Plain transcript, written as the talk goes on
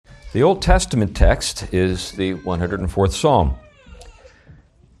The Old Testament text is the 104th Psalm.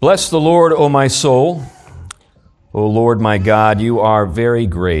 Bless the Lord, O my soul. O Lord my God, you are very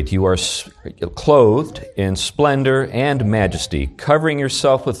great. You are clothed in splendor and majesty, covering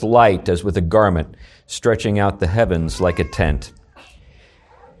yourself with light as with a garment, stretching out the heavens like a tent.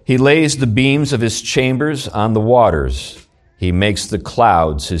 He lays the beams of his chambers on the waters. He makes the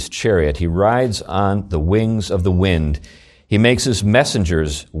clouds his chariot. He rides on the wings of the wind. He makes his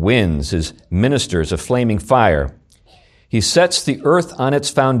messengers winds, his ministers a flaming fire. He sets the earth on its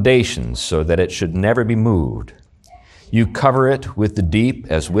foundations so that it should never be moved. You cover it with the deep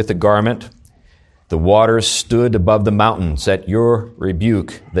as with a garment. The waters stood above the mountains. At your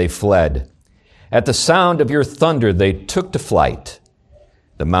rebuke they fled. At the sound of your thunder they took to flight.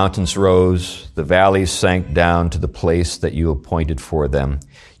 The mountains rose, the valleys sank down to the place that you appointed for them.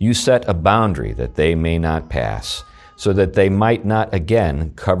 You set a boundary that they may not pass, so that they might not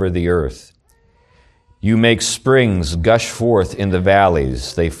again cover the earth. You make springs gush forth in the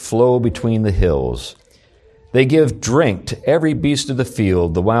valleys. They flow between the hills. They give drink to every beast of the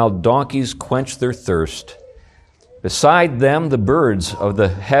field. The wild donkeys quench their thirst. Beside them the birds of the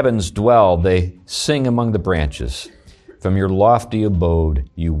heavens dwell. They sing among the branches. From your lofty abode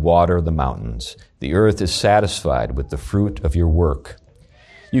you water the mountains. The earth is satisfied with the fruit of your work.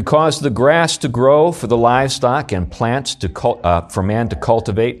 You cause the grass to grow for the livestock and plants for man to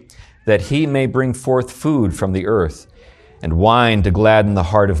cultivate, that he may bring forth food from the earth, and wine to gladden the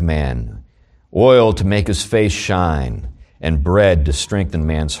heart of man, oil to make his face shine, and bread to strengthen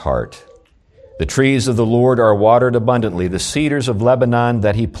man's heart. The trees of the Lord are watered abundantly, the cedars of Lebanon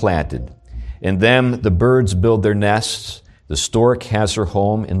that he planted. In them the birds build their nests. The stork has her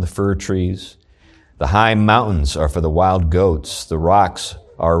home in the fir trees. The high mountains are for the wild goats. The rocks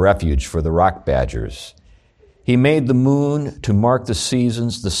are a refuge for the rock badgers. He made the moon to mark the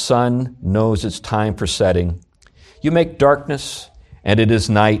seasons. The sun knows its time for setting. You make darkness, and it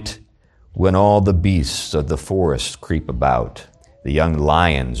is night, when all the beasts of the forest creep about. The young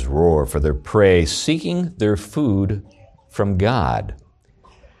lions roar for their prey, seeking their food from God.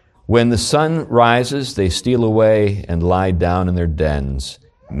 When the sun rises, they steal away and lie down in their dens.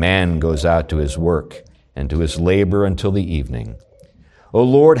 Man goes out to his work and to his labor until the evening. O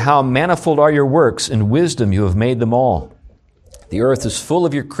Lord, how manifold are your works! In wisdom you have made them all. The earth is full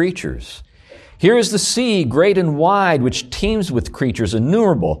of your creatures. Here is the sea, great and wide, which teems with creatures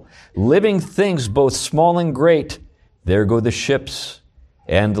innumerable, living things both small and great. There go the ships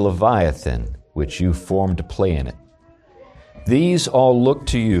and the Leviathan, which you formed to play in it. These all look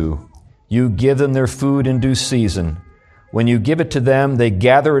to you. You give them their food in due season. When you give it to them, they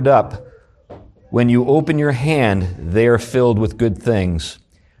gather it up. When you open your hand, they are filled with good things.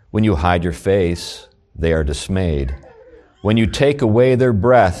 When you hide your face, they are dismayed. When you take away their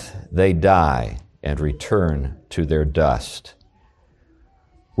breath, they die and return to their dust.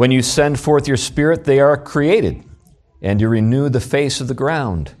 When you send forth your Spirit, they are created, and you renew the face of the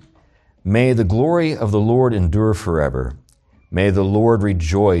ground. May the glory of the Lord endure forever. May the Lord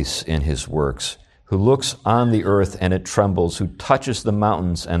rejoice in his works, who looks on the earth and it trembles, who touches the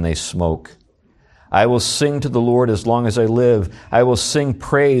mountains and they smoke. I will sing to the Lord as long as I live. I will sing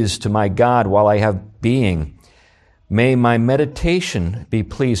praise to my God while I have being. May my meditation be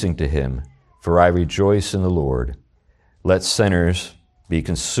pleasing to him, for I rejoice in the Lord. Let sinners be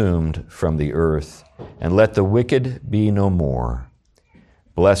consumed from the earth, and let the wicked be no more.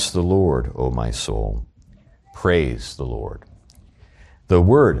 Bless the Lord, O my soul. Praise the Lord. The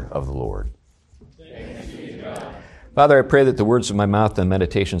word of the Lord. Father, I pray that the words of my mouth and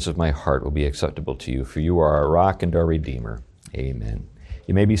meditations of my heart will be acceptable to you, for you are our rock and our redeemer. Amen.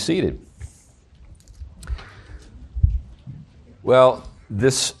 You may be seated. Well,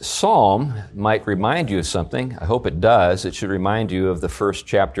 this psalm might remind you of something. I hope it does. It should remind you of the first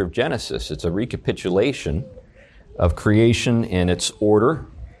chapter of Genesis. It's a recapitulation of creation in its order.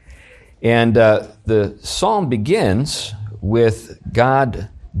 And the psalm begins with God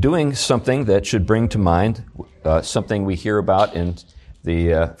doing something that should bring to mind something we hear about in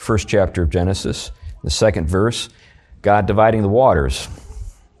the first chapter of Genesis, the second verse, God dividing the waters.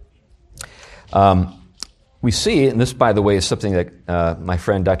 We see, and this, by the way, is something that my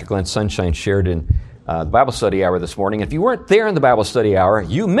friend Dr. Glenn Sunshine shared in the Bible study hour this morning. If you weren't there in the Bible study hour,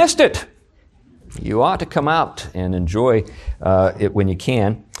 you missed it. You ought to come out and enjoy it when you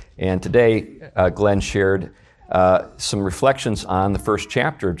can. And today, Glenn shared some reflections on the first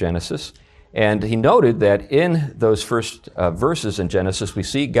chapter of Genesis. And he noted that in those first verses in Genesis, we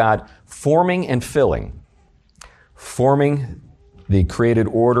see God forming and filling the created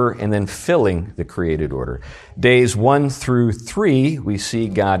order and then filling the created order. Days 1 through 3, we see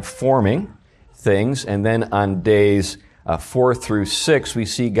God forming things, and then on days 4 through 6, we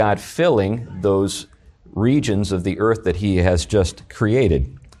see God filling those regions of the earth that He has just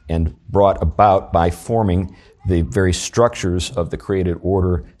created and brought about by forming the very structures of the created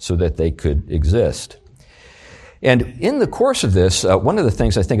order so that they could exist. And in the course of this, one of the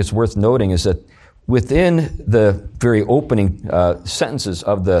things I think it's worth noting is that within the very opening sentences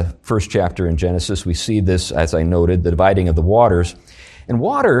of the first chapter in Genesis, we see this, as I noted, the dividing of the waters. And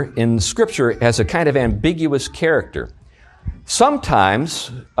water in Scripture has a kind of ambiguous character.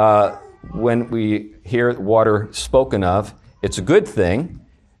 Sometimes when we hear water spoken of, it's a good thing,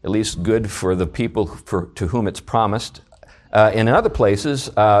 at least good for the people to whom it's promised. In other places,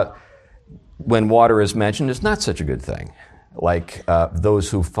 when water is mentioned, it's not such a good thing, like those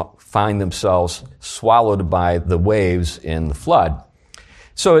who find themselves swallowed by the waves in the flood.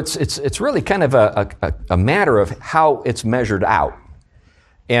 So it's really kind of a matter of how it's measured out.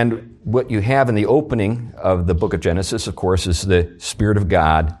 And what you have in the opening of the book of Genesis, of course, is the Spirit of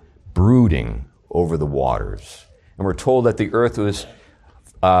God brooding over the waters. And we're told that the earth was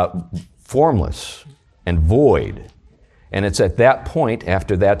formless and void. And it's at that point,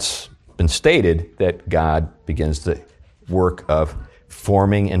 after that's been stated, that God begins the work of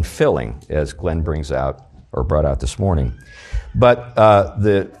forming and filling, as Glenn brings out or brought out this morning. But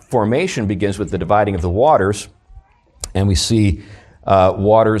the formation begins with the dividing of the waters, and we see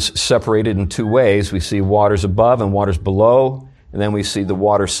waters separated in two ways. We see waters above and waters below, and then we see the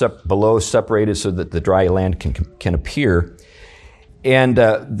waters below separated so that the dry land can appear. And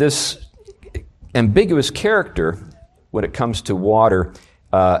this ambiguous character, when it comes to water,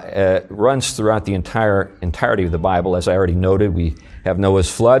 runs throughout the entirety of the Bible. As I already noted, we have Noah's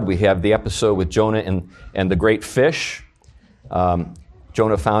flood. We have the episode with Jonah and the great fish.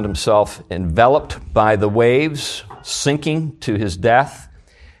 Jonah found himself enveloped by the waves, sinking to his death.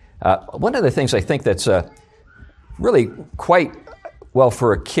 One of the things I think that's really quite, well,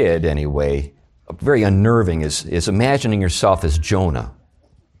 for a kid anyway, very unnerving is imagining yourself as Jonah,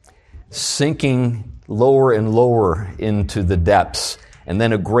 sinking lower and lower into the depths, and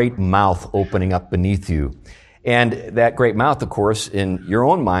then a great mouth opening up beneath you. And that great mouth, of course, in your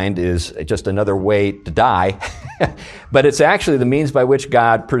own mind is just another way to die, but it's actually the means by which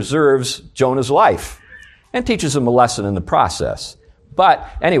God preserves Jonah's life and teaches him a lesson in the process. But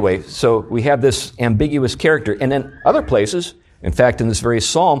anyway, so we have this ambiguous character. And then other places, in fact, in this very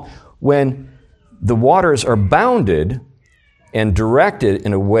psalm, when the waters are bounded and directed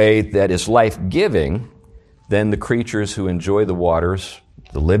in a way that is life-giving, then the creatures who enjoy the waters,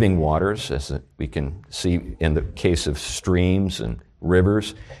 the living waters, as we can see in the case of streams and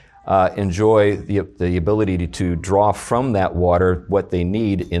rivers, enjoy the ability to draw from that water what they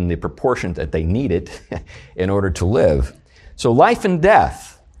need in the proportion that they need it in order to live. So life and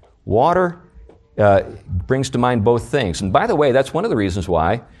death, water brings to mind both things. And by the way, that's one of the reasons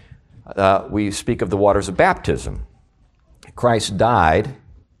why we speak of the waters of baptism. Christ died,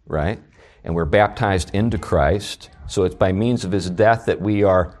 right? And we're baptized into Christ. So it's by means of His death that we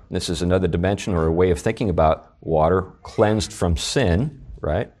are, this is another dimension or a way of thinking about water, cleansed from sin,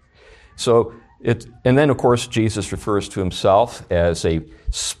 right? So and then of course Jesus refers to Himself as a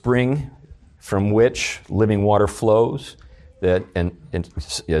spring from which living water flows, that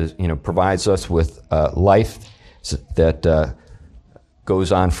and provides us with life that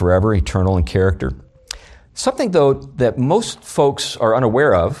goes on forever, eternal in character. Something, though, that most folks are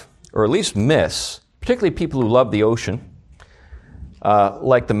unaware of, or at least miss, particularly people who love the ocean,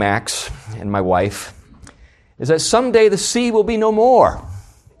 like the Macs and my wife, is that someday the sea will be no more.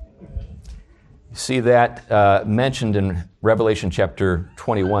 You see that mentioned in Revelation chapter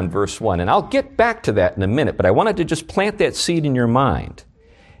 21, verse 1. And I'll get back to that in a minute, but I wanted to just plant that seed in your mind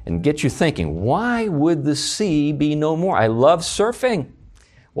and get you thinking, why would the sea be no more? I love surfing.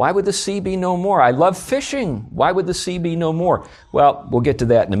 Why would the sea be no more? I love fishing. Why would the sea be no more? Well, we'll get to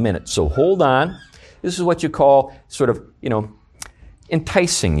that in a minute. So hold on. This is what you call sort of,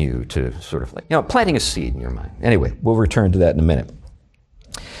 enticing you to sort of planting a seed in your mind. Anyway, we'll return to that in a minute.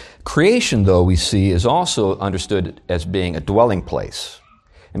 Creation, though, we see, is also understood as being a dwelling place.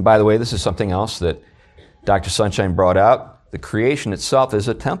 And by the way, this is something else that Dr. Sunshine brought out. The creation itself is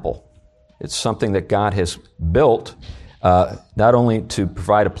a temple. It's something that God has built not only to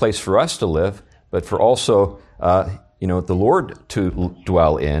provide a place for us to live, but for also, the Lord to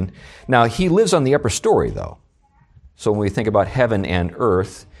dwell in. Now, He lives on the upper story, though. So when we think about heaven and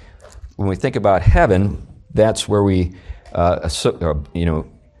earth, when we think about heaven, that's where we,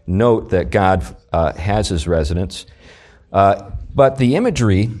 note that God has His residence. But the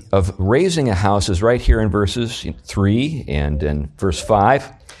imagery of raising a house is right here in verses 3 and in verse 5.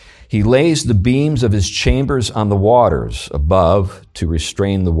 He lays the beams of his chambers on the waters above to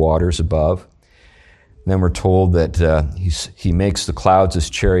restrain the waters above. And then we're told that he makes the clouds his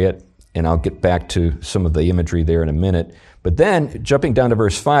chariot, and I'll get back to some of the imagery there in a minute. But then, jumping down to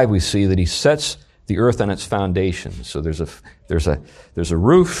verse 5, we see that he sets the earth on its foundation. So there's a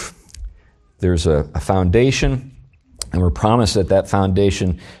roof, there's a foundation, and we're promised that that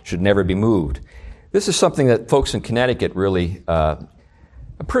foundation should never be moved. This is something that folks in Connecticut really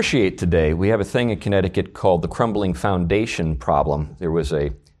appreciate today. We have a thing in Connecticut called the crumbling foundation problem. There was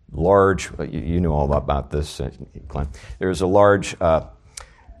a large, you know all about this, Glenn. There was a large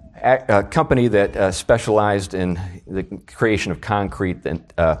company that specialized in the creation of concrete, and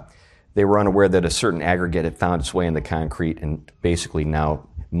they were unaware that a certain aggregate had found its way in the concrete, and basically now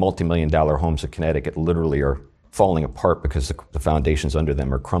multi-million-dollar homes of Connecticut literally are falling apart because the foundations under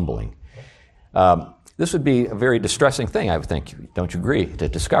them are crumbling. This would be a very distressing thing, I would think, don't you agree, to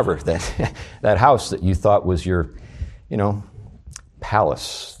discover that that house that you thought was your,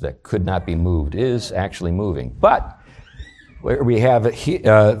 palace that could not be moved is actually moving. But we have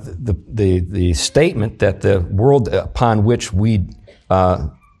the statement that the world upon which we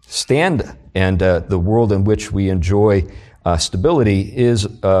stand and the world in which we enjoy stability is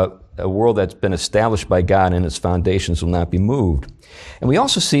a world that's been established by God and its foundations will not be moved. And we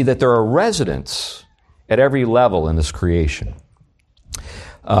also see that there are residents at every level in this creation.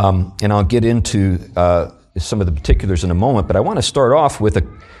 And I'll get into some of the particulars in a moment, but I want to start off with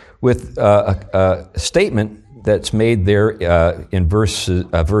a statement that's made there in verse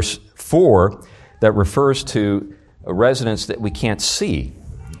 4 that refers to residents that we can't see.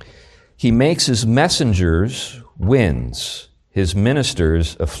 He makes his messengers winds, his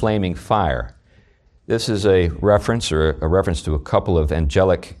ministers a flaming fire. This is a reference to a couple of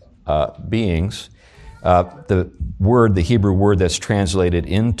angelic beings. The Hebrew word that's translated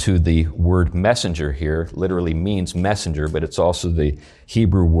into the word messenger here literally means messenger, but it's also the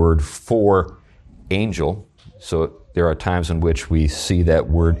Hebrew word for angel. So there are times in which we see that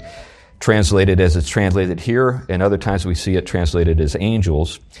word translated as it's translated here, and other times we see it translated as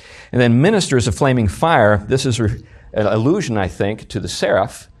angels. And then ministers of flaming fire, this is an allusion, I think, to the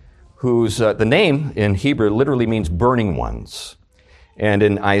seraph, whose the name in Hebrew literally means burning ones. And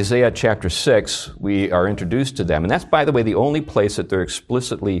in Isaiah chapter 6, we are introduced to them. And that's, by the way, the only place that they're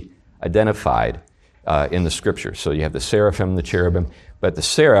explicitly identified in the Scripture. So you have the seraphim, the cherubim, but the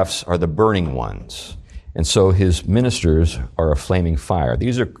seraphs are the burning ones. And so his ministers are a flaming fire.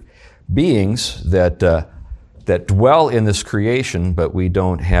 These are beings that dwell in this creation, but we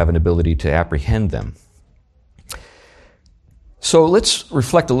don't have an ability to apprehend them. So let's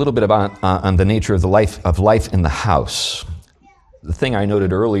reflect a little bit on the nature of life in the house. The thing I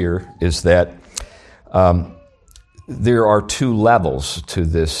noted earlier is that there are two levels to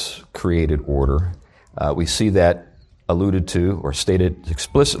this created order. We see that alluded to or stated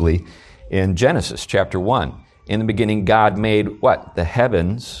explicitly in Genesis chapter 1. In the beginning, God made what? The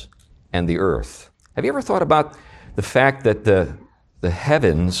heavens and the earth. Have you ever thought about the fact that the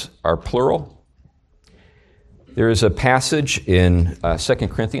heavens are plural? There is a passage in 2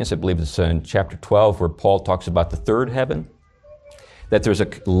 Corinthians, I believe it's in chapter 12, where Paul talks about the third heaven, that there's a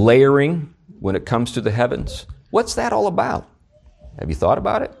layering when it comes to the heavens. What's that all about? Have you thought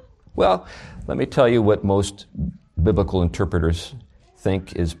about it? Well, let me tell you what most biblical interpreters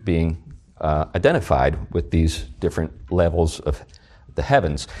think is being identified with these different levels of the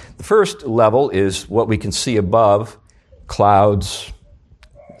heavens. The first level is what we can see above, clouds,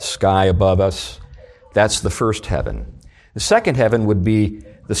 sky above us. That's the first heaven. The second heaven would be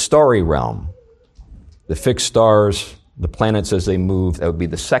the starry realm, the fixed stars, the planets as they move. That would be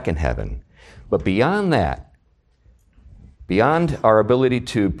the second heaven. But beyond that, beyond our ability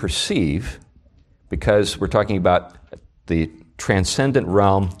to perceive, because we're talking about the transcendent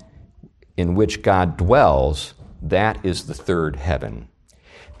realm in which God dwells, that is the third heaven.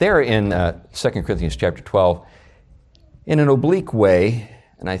 There in 2 Corinthians chapter 12, in an oblique way,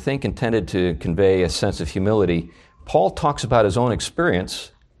 and I think intended to convey a sense of humility, Paul talks about his own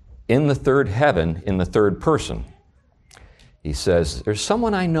experience in the third heaven in the third person. He says, there's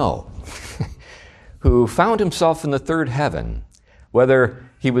someone I know who found himself in the third heaven, whether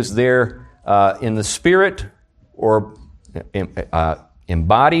he was there in the spirit or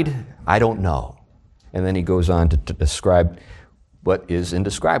embodied, I don't know. And then he goes on to describe what is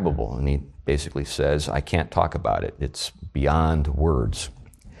indescribable. And he basically says, I can't talk about it. It's beyond words.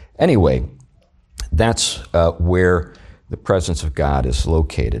 Anyway, that's where the presence of God is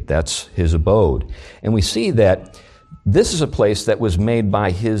located. That's his abode. And we see that this is a place that was made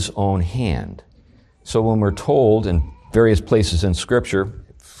by His own hand. So when we're told in various places in Scripture,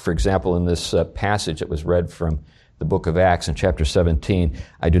 for example, in this passage that was read from the book of Acts in chapter 17,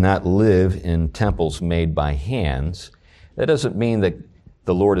 I do not live in temples made by hands, that doesn't mean that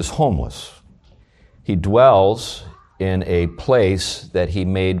the Lord is homeless. He dwells in a place that He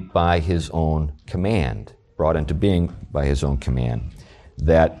made by His own command, brought into being by His own command.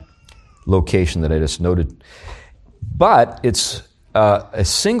 That location that I just noted. But it's a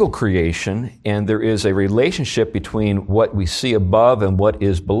single creation, and there is a relationship between what we see above and what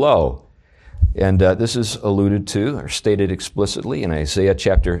is below. And this is alluded to or stated explicitly in Isaiah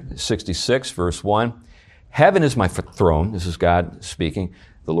chapter 66, verse 1. Heaven is my throne. This is God speaking,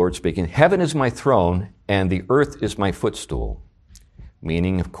 the Lord speaking. Heaven is my throne, and the earth is my footstool.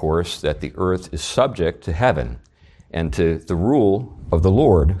 Meaning, of course, that the earth is subject to heaven and to the rule of the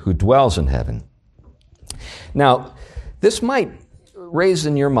Lord who dwells in heaven. Now, this might raise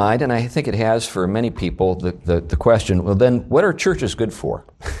in your mind, and I think it has for many people, the question, well then, what are churches good for?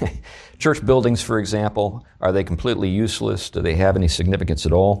 Church buildings, for example, are they completely useless? Do they have any significance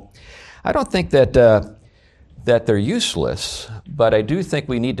at all? I don't think that they're useless, but I do think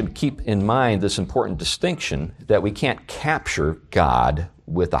we need to keep in mind this important distinction that we can't capture God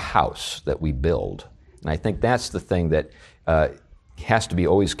with a house that we build. And I think that's the thing that has to be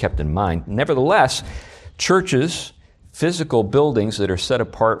always kept in mind. Nevertheless, churches, physical buildings that are set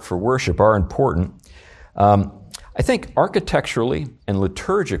apart for worship are important. I think architecturally and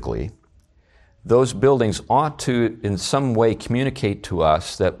liturgically, those buildings ought to in some way communicate to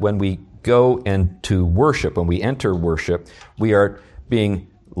us that when we go into worship, when we enter worship, we are being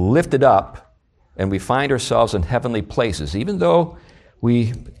lifted up and we find ourselves in heavenly places. Even though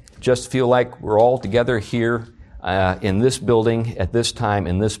we just feel like we're all together here in this building at this time,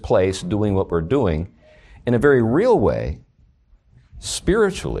 in this place, doing what we're doing, in a very real way,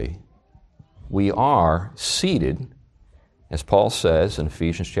 spiritually, we are seated, as Paul says in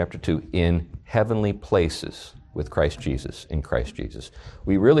Ephesians chapter 2, in heavenly places with Christ Jesus, in Christ Jesus.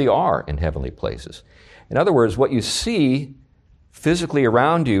 We really are in heavenly places. In other words, what you see physically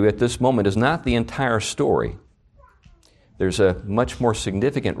around you at this moment is not the entire story. There's a much more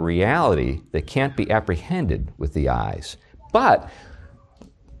significant reality that can't be apprehended with the eyes. But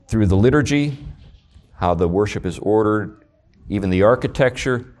through the liturgy, how the worship is ordered, even the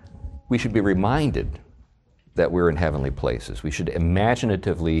architecture, we should be reminded that we're in heavenly places. We should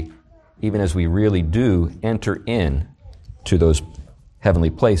imaginatively, even as we really do, enter in to those heavenly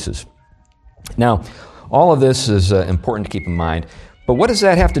places. Now, all of this is important to keep in mind, but what does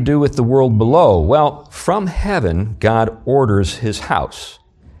that have to do with the world below? Well, from heaven, God orders His house.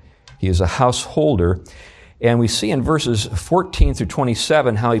 He is a householder, and we see in verses 14 through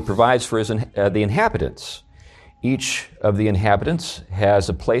 27 how He provides for the inhabitants. Each of the inhabitants has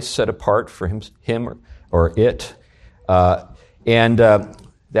a place set apart for him or it, and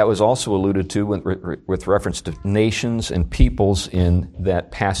that was also alluded to with reference to nations and peoples in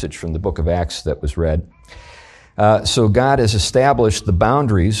that passage from the book of Acts that was read. So God has established the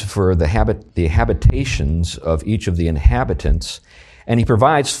boundaries for the habitations of each of the inhabitants, and He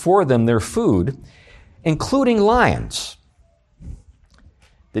provides for them their food, including lions.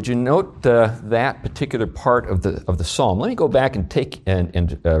 Did you note that particular part of the psalm? Let me go back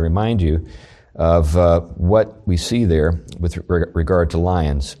and remind you of what we see there with regard to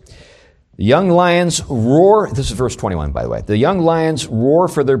lions. The young lions roar, this is verse 21, by the way. The young lions roar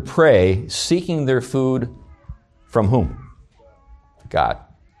for their prey, seeking their food from whom? God.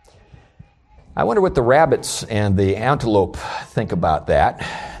 I wonder what the rabbits and the antelope think about that.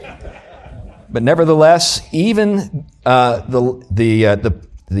 But nevertheless, even the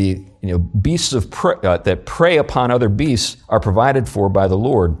beasts of prey, that prey upon other beasts are provided for by the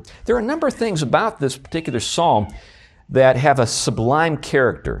Lord. There are a number of things about this particular psalm that have a sublime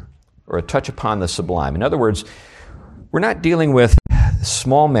character or a touch upon the sublime. In other words, we're not dealing with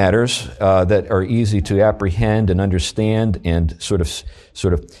small matters that are easy to apprehend and understand and sort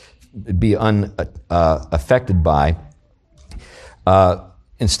of be unaffected by.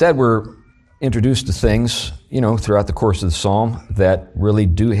 Instead, we're introduced to things, throughout the course of the psalm that really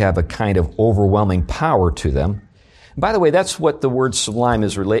do have a kind of overwhelming power to them. And by the way, that's what the word sublime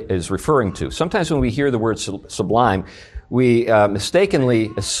is referring to. Sometimes when we hear the word sublime, we mistakenly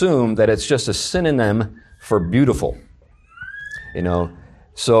assume that it's just a synonym for beautiful.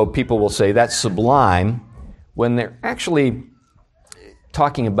 So people will say that's sublime when they're actually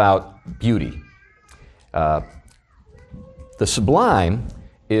talking about beauty. The sublime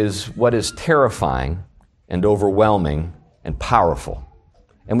is what is terrifying and overwhelming and powerful.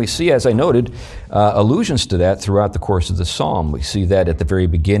 And we see, as I noted, allusions to that throughout the course of the psalm. We see that at the very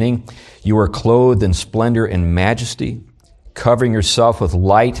beginning. You are clothed in splendor and majesty, covering yourself with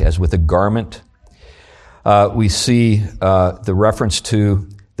light as with a garment. We see the reference to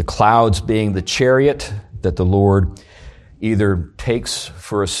the clouds being the chariot that the Lord either takes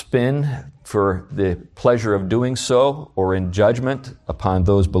for a spin for the pleasure of doing so or in judgment upon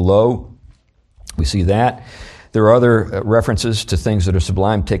those below. We see that. There are other references to things that are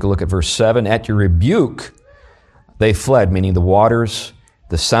sublime. Take a look at verse 7. At your rebuke, they fled, meaning the waters.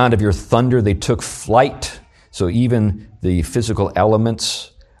 The sound of your thunder, they took flight. So even the physical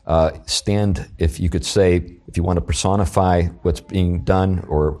elements stand, if you could say, if you want to personify what's being done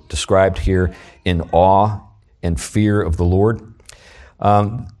or described here, in awe and fear of the Lord.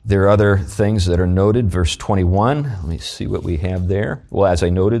 There are other things that are noted. Verse 21, let me see what we have there. Well, as I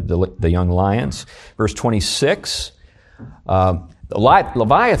noted, the young lions. Verse 26, the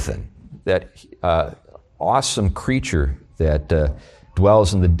Leviathan, that awesome creature that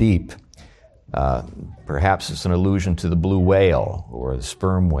dwells in the deep. Perhaps it's an allusion to the blue whale or the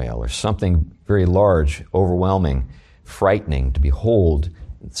sperm whale or something very large, overwhelming, frightening to behold.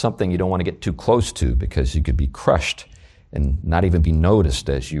 It's something you don't want to get too close to because you could be crushed and not even be noticed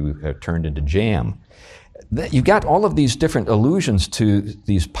as you are turned into jam. You've got all of these different allusions to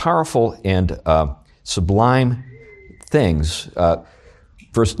these powerful and sublime things. Look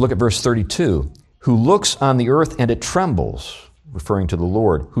at verse 32. Who looks on the earth and it trembles, referring to the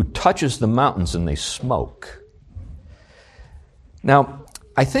Lord, who touches the mountains and they smoke. Now,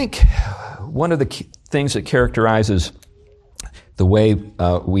 I think one of the things that characterizes the way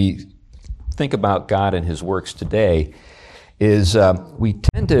we think about God and His works today is we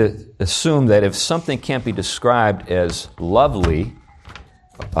tend to assume that if something can't be described as lovely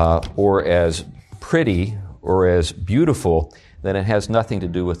or as pretty or as beautiful, then it has nothing to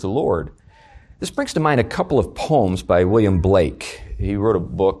do with the Lord. This brings to mind a couple of poems by William Blake. He wrote a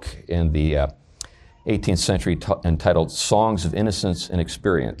book in the 18th century entitled Songs of Innocence and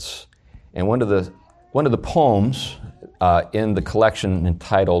Experience. And one of the poems in the collection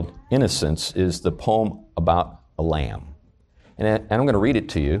entitled Innocence is the poem about a lamb. And I'm going to read it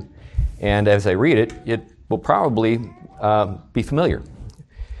to you. And as I read it, it will probably be familiar.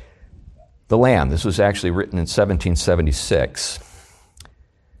 The Lamb. This was actually written in 1776.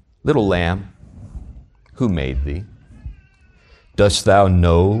 Little lamb, who made thee? Dost thou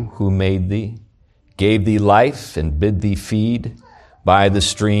know who made thee? Gave thee life and bid thee feed by the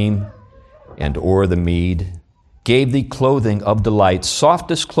stream and o'er the mead. Gave thee clothing of delight,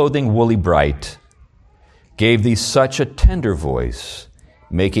 softest clothing woolly bright. Gave thee such a tender voice,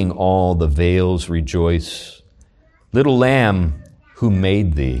 making all the vales rejoice. Little lamb, who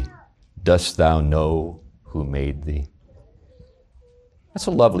made thee? Dost thou know who made thee? That's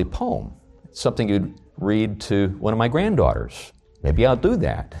a lovely poem. It's something you'd read to one of my granddaughters. Maybe I'll do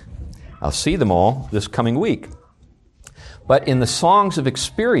that. I'll see them all this coming week. But in the Songs of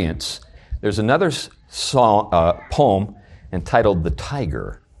Experience, there's another poem entitled The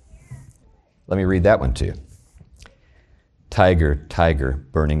Tiger. Let me read that one to you. Tiger, tiger,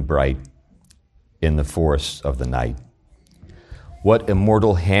 burning bright in the forests of the night. What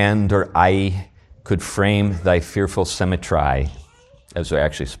immortal hand or eye could frame thy fearful symmetry? Those are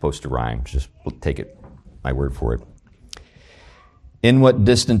actually supposed to rhyme. Just take it, my word for it. In what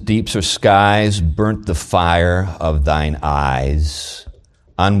distant deeps or skies burnt the fire of thine eyes?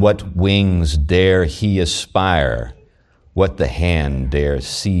 On what wings dare he aspire? What the hand dare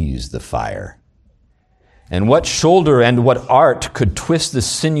seize the fire? And what shoulder and what art could twist the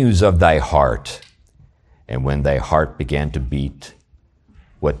sinews of thy heart? And when thy heart began to beat,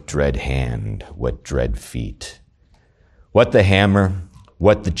 what dread hand, what dread feet? What the hammer,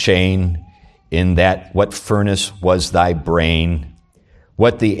 what the chain? In that what furnace was thy brain?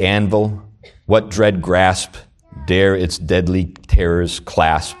 What the anvil, what dread grasp dare its deadly terrors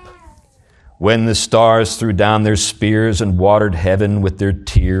clasp? When the stars threw down their spears and watered heaven with their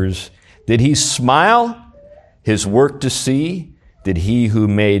tears, did he smile his work to see? Did he who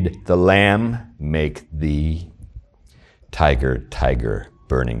made the lamb make thee? Tiger, tiger,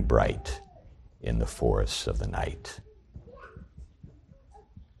 burning bright in the forests of the night.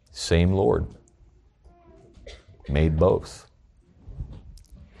 Same Lord made both.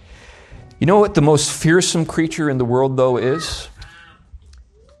 You know what the most fearsome creature in the world, though, is?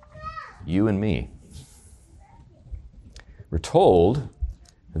 You and me. We're told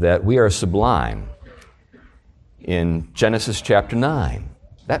that we are sublime in Genesis chapter 9.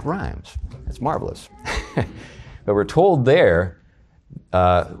 That rhymes. That's marvelous. But we're told there,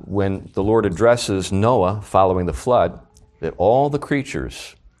 when the Lord addresses Noah following the flood, that all the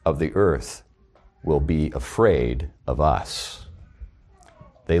creatures of the earth will be afraid of us.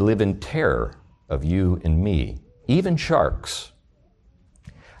 They live in terror of you and me, even sharks.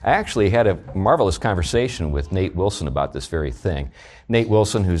 I actually had a marvelous conversation with Nate Wilson about this very thing. Nate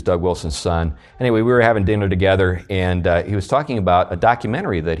Wilson, who's Doug Wilson's son. Anyway, we were having dinner together, and he was talking about a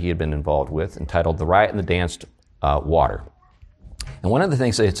documentary that he had been involved with entitled The Riot in the Danced Water. And one of the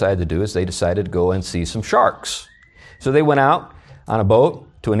things they decided to do is they decided to go and see some sharks. So they went out on a boat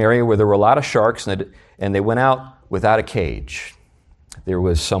to an area where there were a lot of sharks, and they went out without a cage. There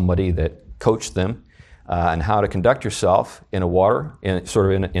was somebody that coached them on how to conduct yourself in the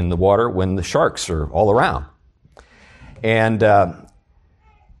water when the sharks are all around. And,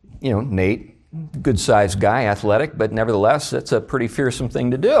 Nate, good-sized guy, athletic, but nevertheless, that's a pretty fearsome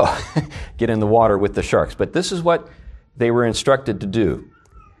thing to do, get in the water with the sharks. But this is what they were instructed to do.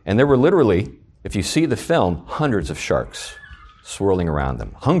 And there were literally, if you see the film, hundreds of sharks swirling around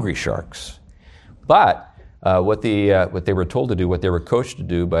them, hungry sharks. But what they were told to do, what they were coached to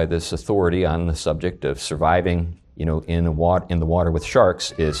do by this authority on the subject of surviving, in the water with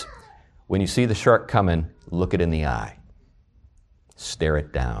sharks, is when you see the shark coming, look it in the eye, stare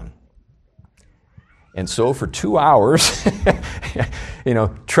it down. And so for 2 hours,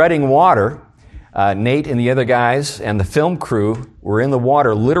 treading water, Nate and the other guys and the film crew were in the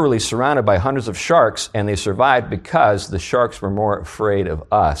water, literally surrounded by hundreds of sharks, and they survived because the sharks were more afraid of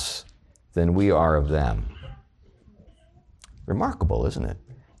us than we are of them. Remarkable, isn't it?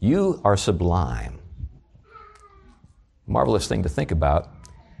 You are sublime. Marvelous thing to think about,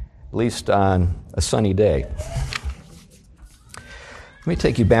 at least on a sunny day. Let me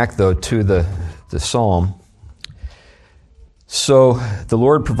take you back, though, to the psalm. So the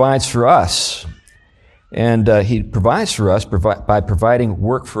Lord provides for us, and He provides for us by providing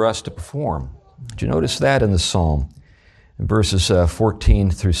work for us to perform. Did you notice that in the psalm? In verses 14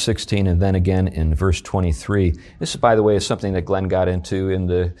 through 16, and then again in verse 23. This, by the way, is something that Glenn got into in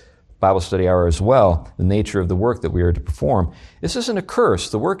the Bible study hour as well, the nature of the work that we are to perform. This isn't a curse.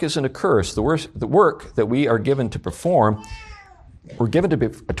 The work isn't a curse. The work that we are given to perform, we're given to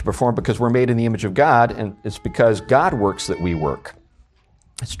perform because we're made in the image of God, and it's because God works that we work.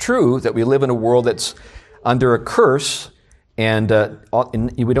 It's true that we live in a world that's under a curse, and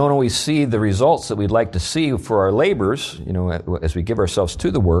we don't always see the results that we'd like to see for our labors, as we give ourselves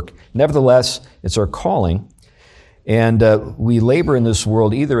to the work. Nevertheless, it's our calling. And we labor in this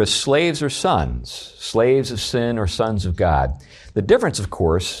world either as slaves or sons, slaves of sin or sons of God. The difference, of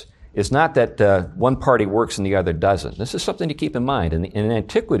course, is not that one party works and the other doesn't. This is something to keep in mind. In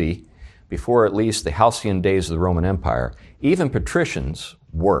antiquity, before at least the halcyon days of the Roman Empire, even patricians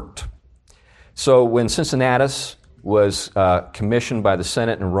worked. So when Cincinnatus was commissioned by the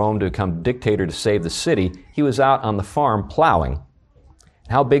Senate in Rome to become dictator to save the city, he was out on the farm plowing.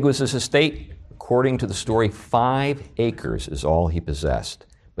 How big was his estate? According to the story, 5 acres is all he possessed.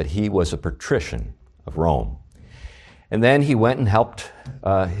 But he was a patrician of Rome. And then he went and helped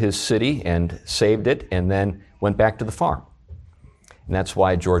his city and saved it, and then went back to the farm. And that's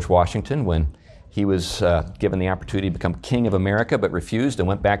why George Washington, when he was given the opportunity to become king of America but refused and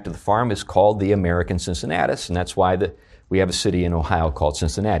went back to the farm, is called the American Cincinnatus. And that's why we have a city in Ohio called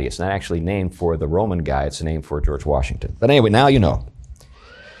Cincinnati. It's not actually named for the Roman guy. It's named for George Washington. But anyway, now you know.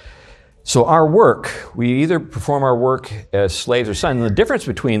 So our work, we either perform our work as slaves or sons. And the difference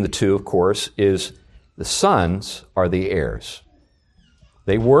between the two, of course, is the sons are the heirs.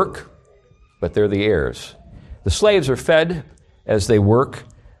 They work, but they're the heirs. The slaves are fed as they work,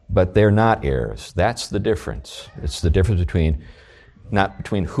 but they're not heirs. That's the difference. It's the difference between, not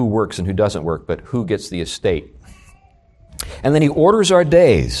between who works and who doesn't work, but who gets the estate. And then he orders our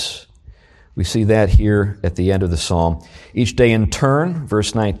days. We see that here at the end of the psalm. Each day in turn,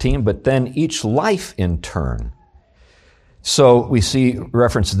 verse 19, but then each life in turn. So we see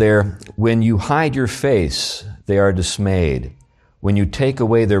reference there, when you hide your face, they are dismayed. When you take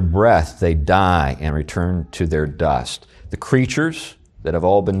away their breath, they die and return to their dust. The creatures that have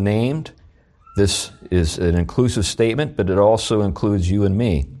all been named, this is an inclusive statement, but it also includes you and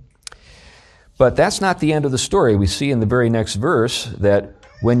me. But that's not the end of the story. We see in the very next verse that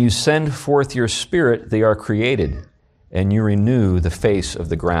when you send forth your spirit, they are created, and you renew the face of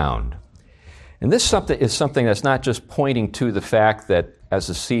the ground. And this is something that's not just pointing to the fact that as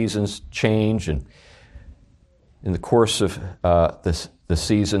the seasons change, and in the course of the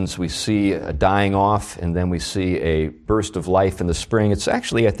seasons, we see a dying off, and then we see a burst of life in the spring. It's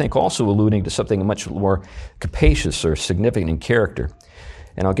actually, I think, also alluding to something much more capacious or significant in character.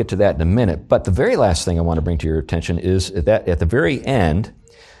 And I'll get to that in a minute. But the very last thing I want to bring to your attention is that at the very end,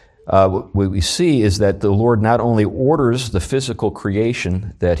 what we see is that the Lord not only orders the physical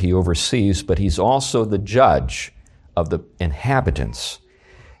creation that he oversees, but he's also the judge of the inhabitants.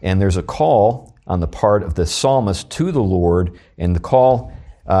 And there's a call on the part of the psalmist to the Lord, and the call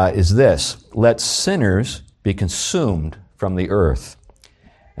is this: let sinners be consumed from the earth,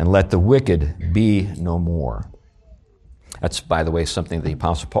 and let the wicked be no more. That's, by the way, something the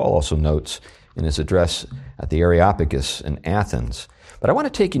Apostle Paul also notes in his address at the Areopagus in Athens. But I want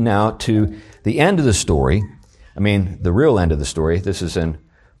to take you now to the end of the story. I mean, the real end of the story. This is in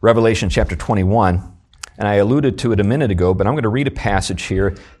Revelation chapter 21. And I alluded to it a minute ago, but I'm going to read a passage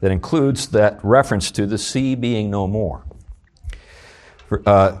here that includes that reference to the sea being no more.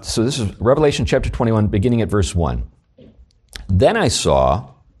 So this is Revelation chapter 21, beginning at verse 1. Then I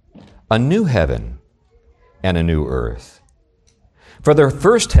saw a new heaven and a new earth. For the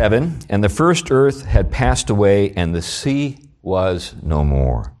first heaven and the first earth had passed away, and the sea was no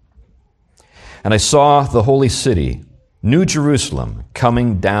more. And I saw the holy city, New Jerusalem,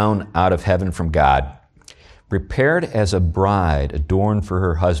 coming down out of heaven from God, prepared as a bride adorned for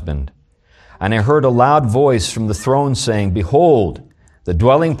her husband. And I heard a loud voice from the throne saying, behold, the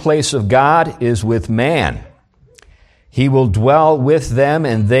dwelling place of God is with man. He will dwell with them,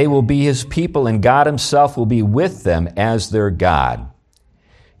 and they will be his people, and God himself will be with them as their God.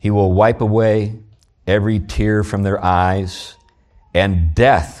 He will wipe away every tear from their eyes, and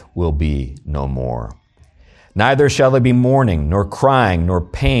death will be no more. Neither shall there be mourning, nor crying, nor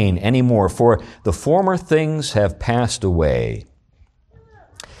pain any more, for the former things have passed away.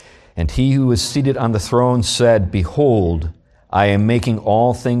 And he who was seated on the throne said, behold, I am making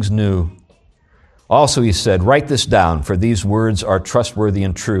all things new. Also he said, write this down, for these words are trustworthy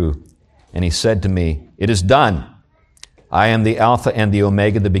and true. And he said to me, it is done. I am the Alpha and the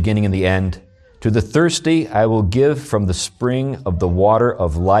Omega, the beginning and the end. To the thirsty I will give from the spring of the water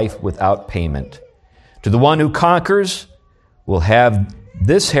of life without payment. To the one who conquers will have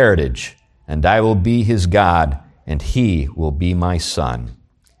this heritage, and I will be his God, and he will be my son.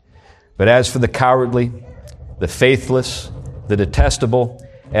 But as for the cowardly, the faithless, the detestable,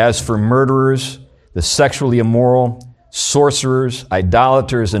 as for murderers, the sexually immoral, sorcerers,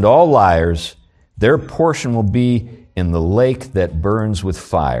 idolaters, and all liars, their portion will be in the lake that burns with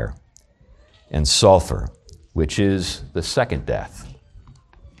fire and sulfur, which is the second death.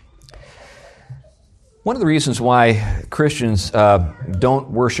 One of the reasons why Christians don't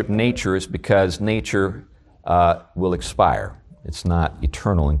worship nature is because nature will expire. It's not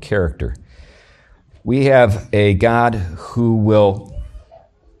eternal in character. We have a God who will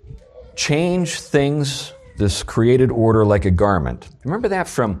change things, this created order, like a garment. Remember that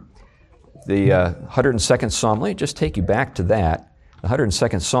from the 102nd Psalm. Let me just take you back to that. The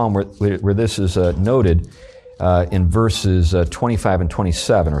 102nd Psalm, where this is noted in verses 25 and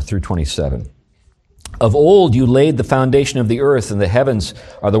 27, or through 27. Of old you laid the foundation of the earth, and the heavens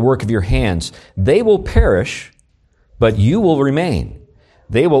are the work of your hands. They will perish, but you will remain.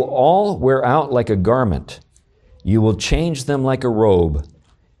 They will all wear out like a garment. You will change them like a robe,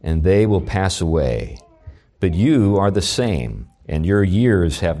 and they will pass away. But you are the same, and your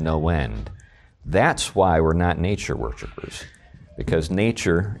years have no end. That's why we're not nature worshipers, because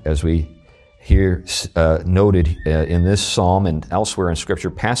nature, as we hear noted in this psalm and elsewhere in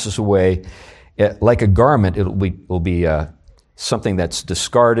Scripture, passes away like a garment. It will be something that's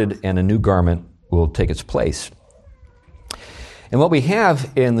discarded, and a new garment will take its place. And what we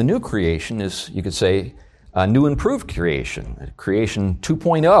have in the new creation is, you could say, a new improved creation, creation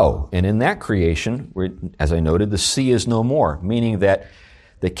 2.0. And in that creation, as I noted, the sea is no more, meaning that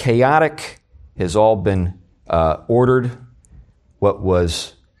the chaotic has all been ordered. What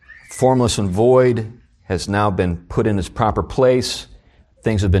was formless and void has now been put in its proper place.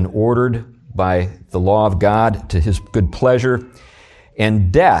 Things have been ordered by the law of God to his good pleasure.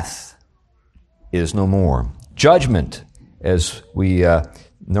 And death is no more. Judgment, as we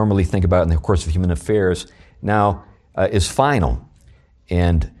normally think about in the course of human affairs, now is final.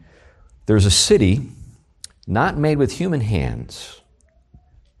 And there's a city not made with human hands,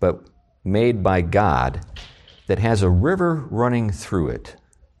 but made by God, that has a river running through it.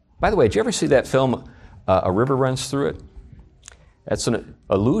 By the way, did you ever see that film, A River Runs Through It? That's an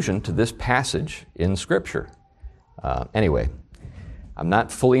allusion to this passage in Scripture. Anyway, I'm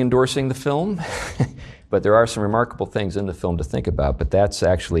not fully endorsing the film, but there are some remarkable things in the film to think about, but that's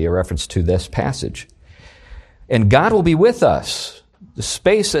actually a reference to this passage. And God will be with us. The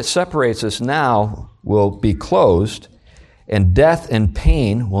space that separates us now will be closed, and death and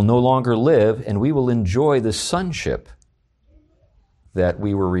pain will no longer live, and we will enjoy the sonship that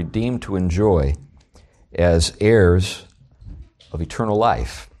we were redeemed to enjoy as heirs of eternal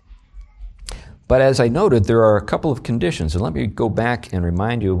life. But as I noted, there are a couple of conditions, and let me go back and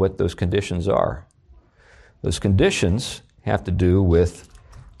remind you what those conditions are. Those conditions have to do with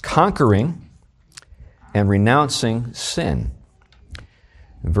conquering and renouncing sin.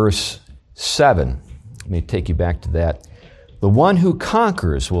 In verse 7, let me take you back to that. The one who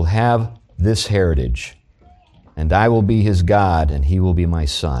conquers will have this heritage, and I will be his God, and he will be my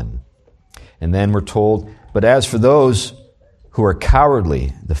son. And then we're told, but as for those who are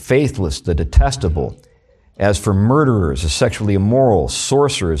cowardly, the faithless, the detestable, as for murderers, the sexually immoral,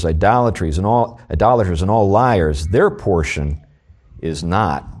 sorcerers, idolaters, and all liars, their portion is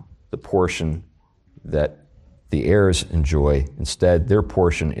not the portion that the heirs enjoy. Instead, their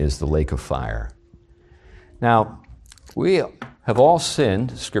portion is the lake of fire. Now, we have all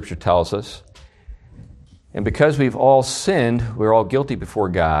sinned, Scripture tells us, and because we've all sinned, we're all guilty before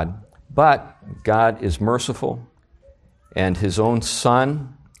God, but God is merciful, and his own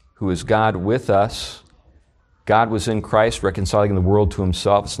Son, who is God with us, God was in Christ reconciling the world to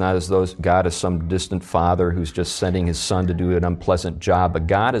himself. It's not as though God is some distant father who's just sending his Son to do an unpleasant job, but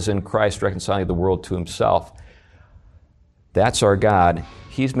God is in Christ reconciling the world to himself. That's our God.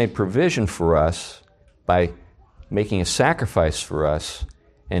 He's made provision for us by making a sacrifice for us,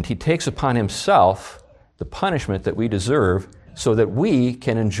 and he takes upon himself the punishment that we deserve so that we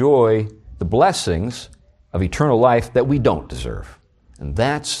can enjoy the blessings of eternal life that we don't deserve. And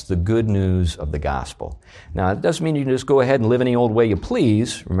that's the good news of the gospel. Now, it doesn't mean you can just go ahead and live any old way you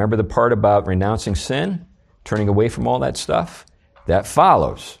please. Remember the part about renouncing sin, turning away from all that stuff? That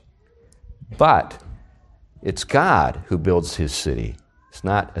follows. But it's God who builds his city. It's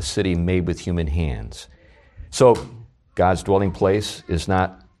not a city made with human hands. So God's dwelling place is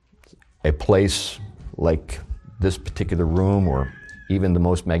not a place like this particular room or even the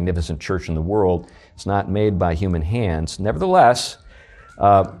most magnificent church in the world. It's not made by human hands. Nevertheless,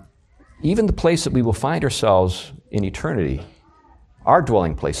 even the place that we will find ourselves in eternity, our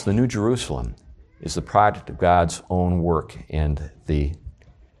dwelling place, the New Jerusalem, is the product of God's own work, and the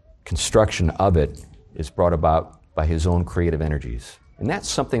construction of it is brought about by his own creative energies. And that's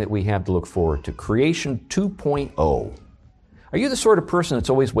something that we have to look forward to. Creation 2.0. Are you the sort of person that's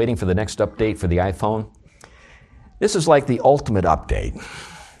always waiting for the next update for the iPhone? This is like the ultimate update.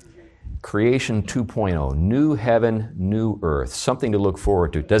 Creation 2.0, new heaven, new earth, something to look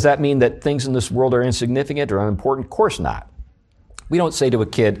forward to. Does that mean that things in this world are insignificant or unimportant? Of course not. We don't say to a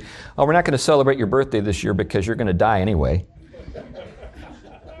kid, oh, we're not going to celebrate your birthday this year because you're going to die anyway.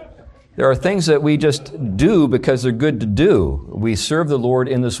 There are things that we just do because they're good to do. We serve the Lord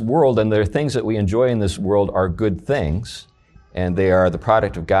in this world, and there are things that we enjoy in this world are good things, and they are the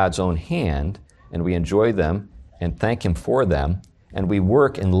product of God's own hand, and we enjoy them and thank him for them. And we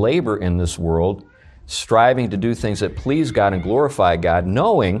work and labor in this world, striving to do things that please God and glorify God,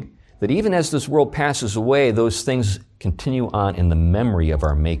 knowing that even as this world passes away, those things continue on in the memory of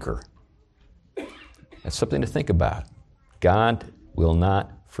our Maker. That's something to think about. God will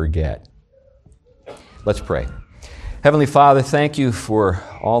not forget. Let's pray. Heavenly Father, thank you for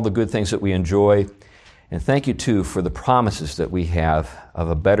all the good things that we enjoy, and thank you, too, for the promises that we have of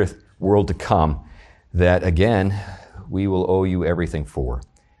a better world to come that, again, we will owe you everything for.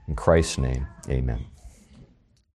 In Christ's name, amen.